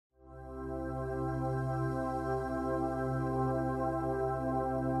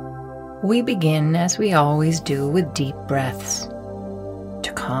We begin, as we always do, with deep breaths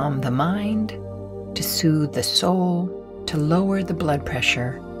to calm the mind, to soothe the soul, to lower the blood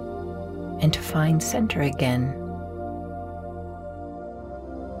pressure, and to find center again.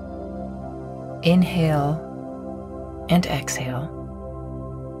 Inhale and exhale.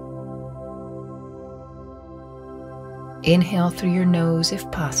 Inhale through your nose if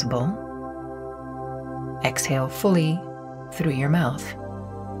possible. Exhale fully through your mouth.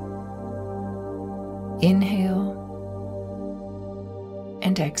 Inhale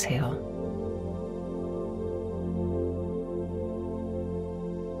and exhale.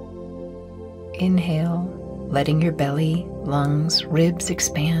 Inhale, letting your belly, lungs, ribs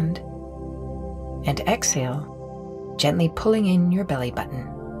expand. And exhale, gently pulling in your belly button.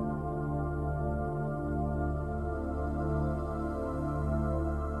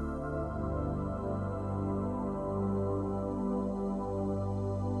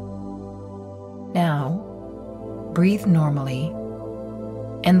 Now, breathe normally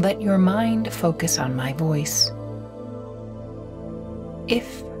and let your mind focus on my voice.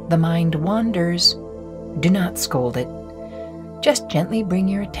 If the mind wanders, do not scold it. Just gently bring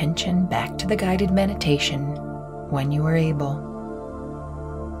your attention back to the guided meditation when you are able.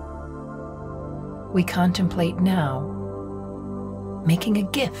 We contemplate now making a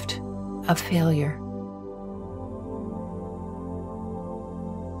gift of failure.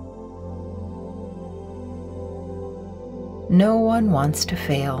 No one wants to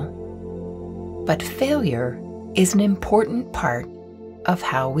fail, but failure is an important part of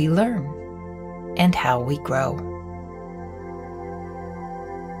how we learn and how we grow.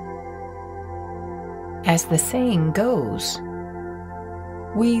 As the saying goes,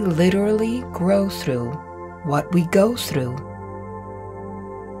 we literally grow through what we go through.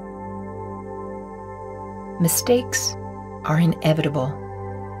 Mistakes are inevitable.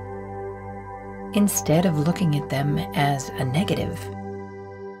 Instead of looking at them as a negative,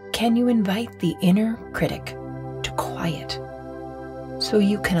 can you invite the inner critic to quiet so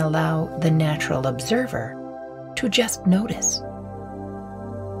you can allow the natural observer to just notice?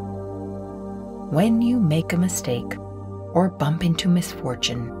 When you make a mistake or bump into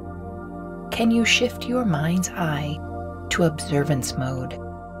misfortune, can you shift your mind's eye to observance mode?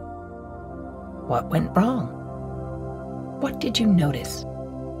 What went wrong? What did you notice?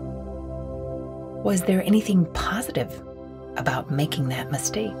 Was there anything positive about making that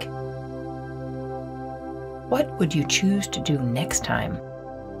mistake? What would you choose to do next time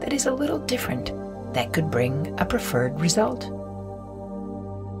that is a little different, that could bring a preferred result?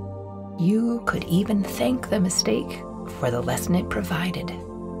 You could even thank the mistake for the lesson it provided.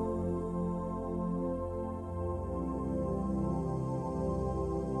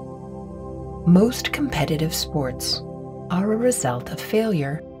 Most competitive sports are a result of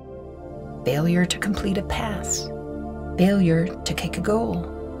failure. Failure to complete a pass, failure to kick a goal,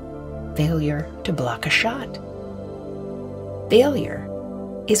 failure to block a shot. Failure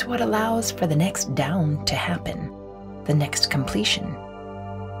is what allows for the next down to happen, the next completion.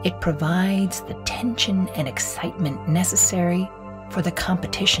 It provides the tension and excitement necessary for the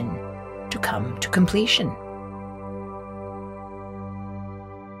competition to come to completion.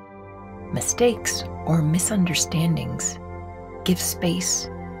 Mistakes or misunderstandings give space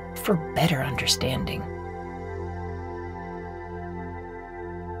for better understanding.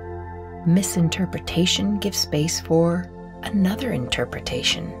 Misinterpretation gives space for another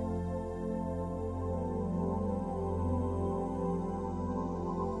interpretation.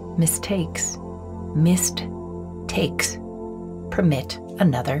 Mistakes, missed takes, permit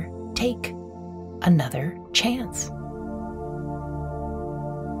another take, another chance.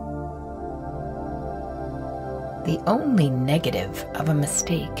 The only negative of a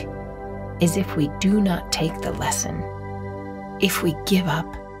mistake is if we do not take the lesson, if we give up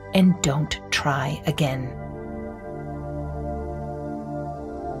and don't try again.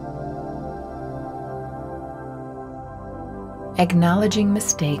 Acknowledging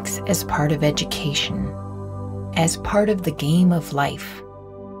mistakes as part of education, as part of the game of life,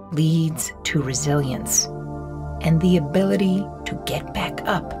 leads to resilience and the ability to get back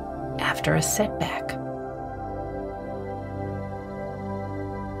up after a setback.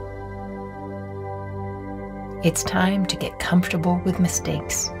 It's time to get comfortable with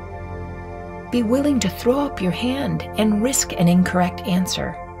mistakes. Be willing to throw up your hand and risk an incorrect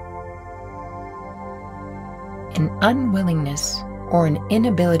answer. An unwillingness or an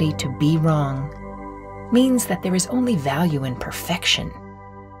inability to be wrong means that there is only value in perfection.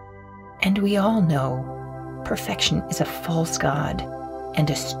 And we all know perfection is a false god and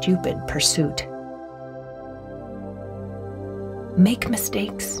a stupid pursuit. Make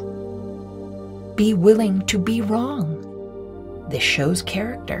mistakes, be willing to be wrong. This shows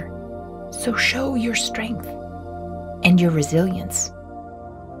character, so show your strength and your resilience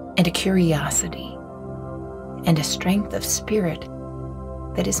and a curiosity and a strength of spirit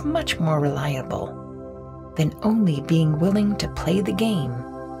that is much more reliable than only being willing to play the game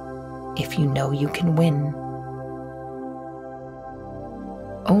if you know you can win.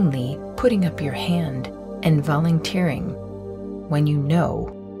 Only putting up your hand and volunteering when you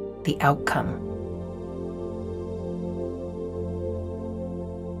know the outcome.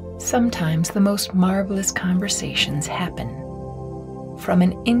 Sometimes the most marvelous conversations happen from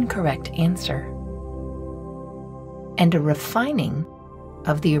an incorrect answer and a refining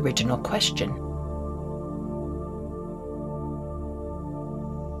of the original question.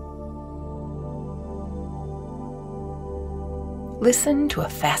 Listen to a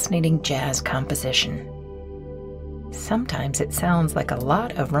fascinating jazz composition. Sometimes it sounds like a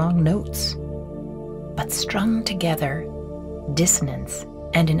lot of wrong notes, but strung together, dissonance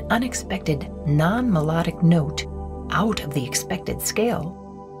and an unexpected non-melodic note out of the expected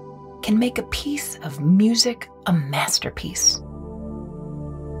scale can make a piece of music a masterpiece.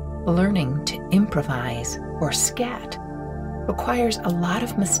 Learning to improvise or scat requires a lot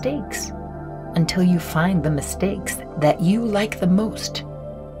of mistakes until you find the mistakes that you like the most,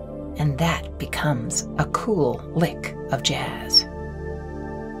 and that becomes a cool lick of jazz.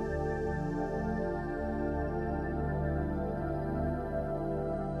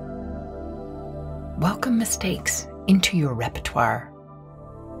 Welcome mistakes into your repertoire.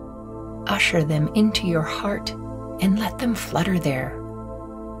 Usher them into your heart and let them flutter there.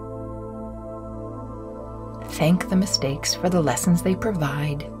 Thank the mistakes for the lessons they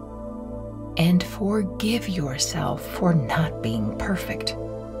provide, and forgive yourself for not being perfect,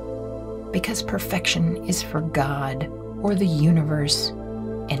 because perfection is for God or the universe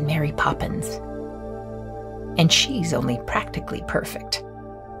and Mary Poppins, and she's only practically perfect.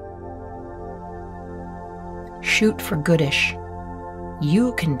 Shoot for goodish.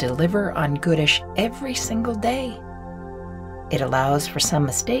 You can deliver on goodish every single day. It allows for some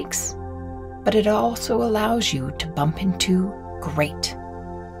mistakes, but it also allows you to bump into great,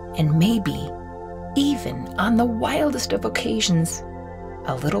 and maybe, even on the wildest of occasions,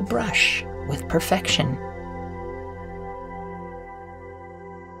 a little brush with perfection.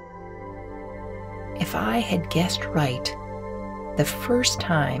 If I had guessed right the first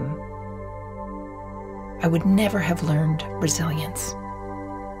time, I would never have learned resilience.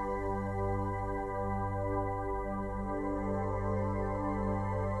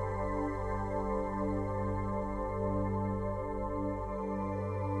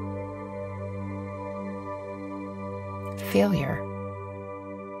 Failure,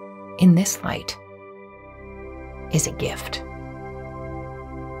 in this light, is a gift.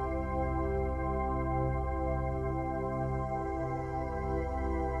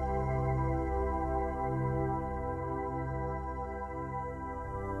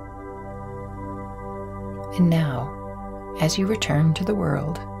 And now, as you return to the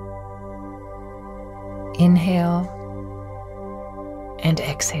world, inhale and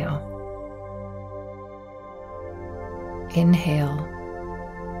exhale. Inhale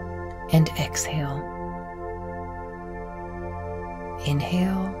and exhale.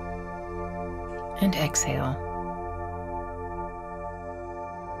 Inhale and exhale.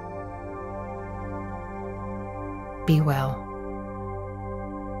 Be well.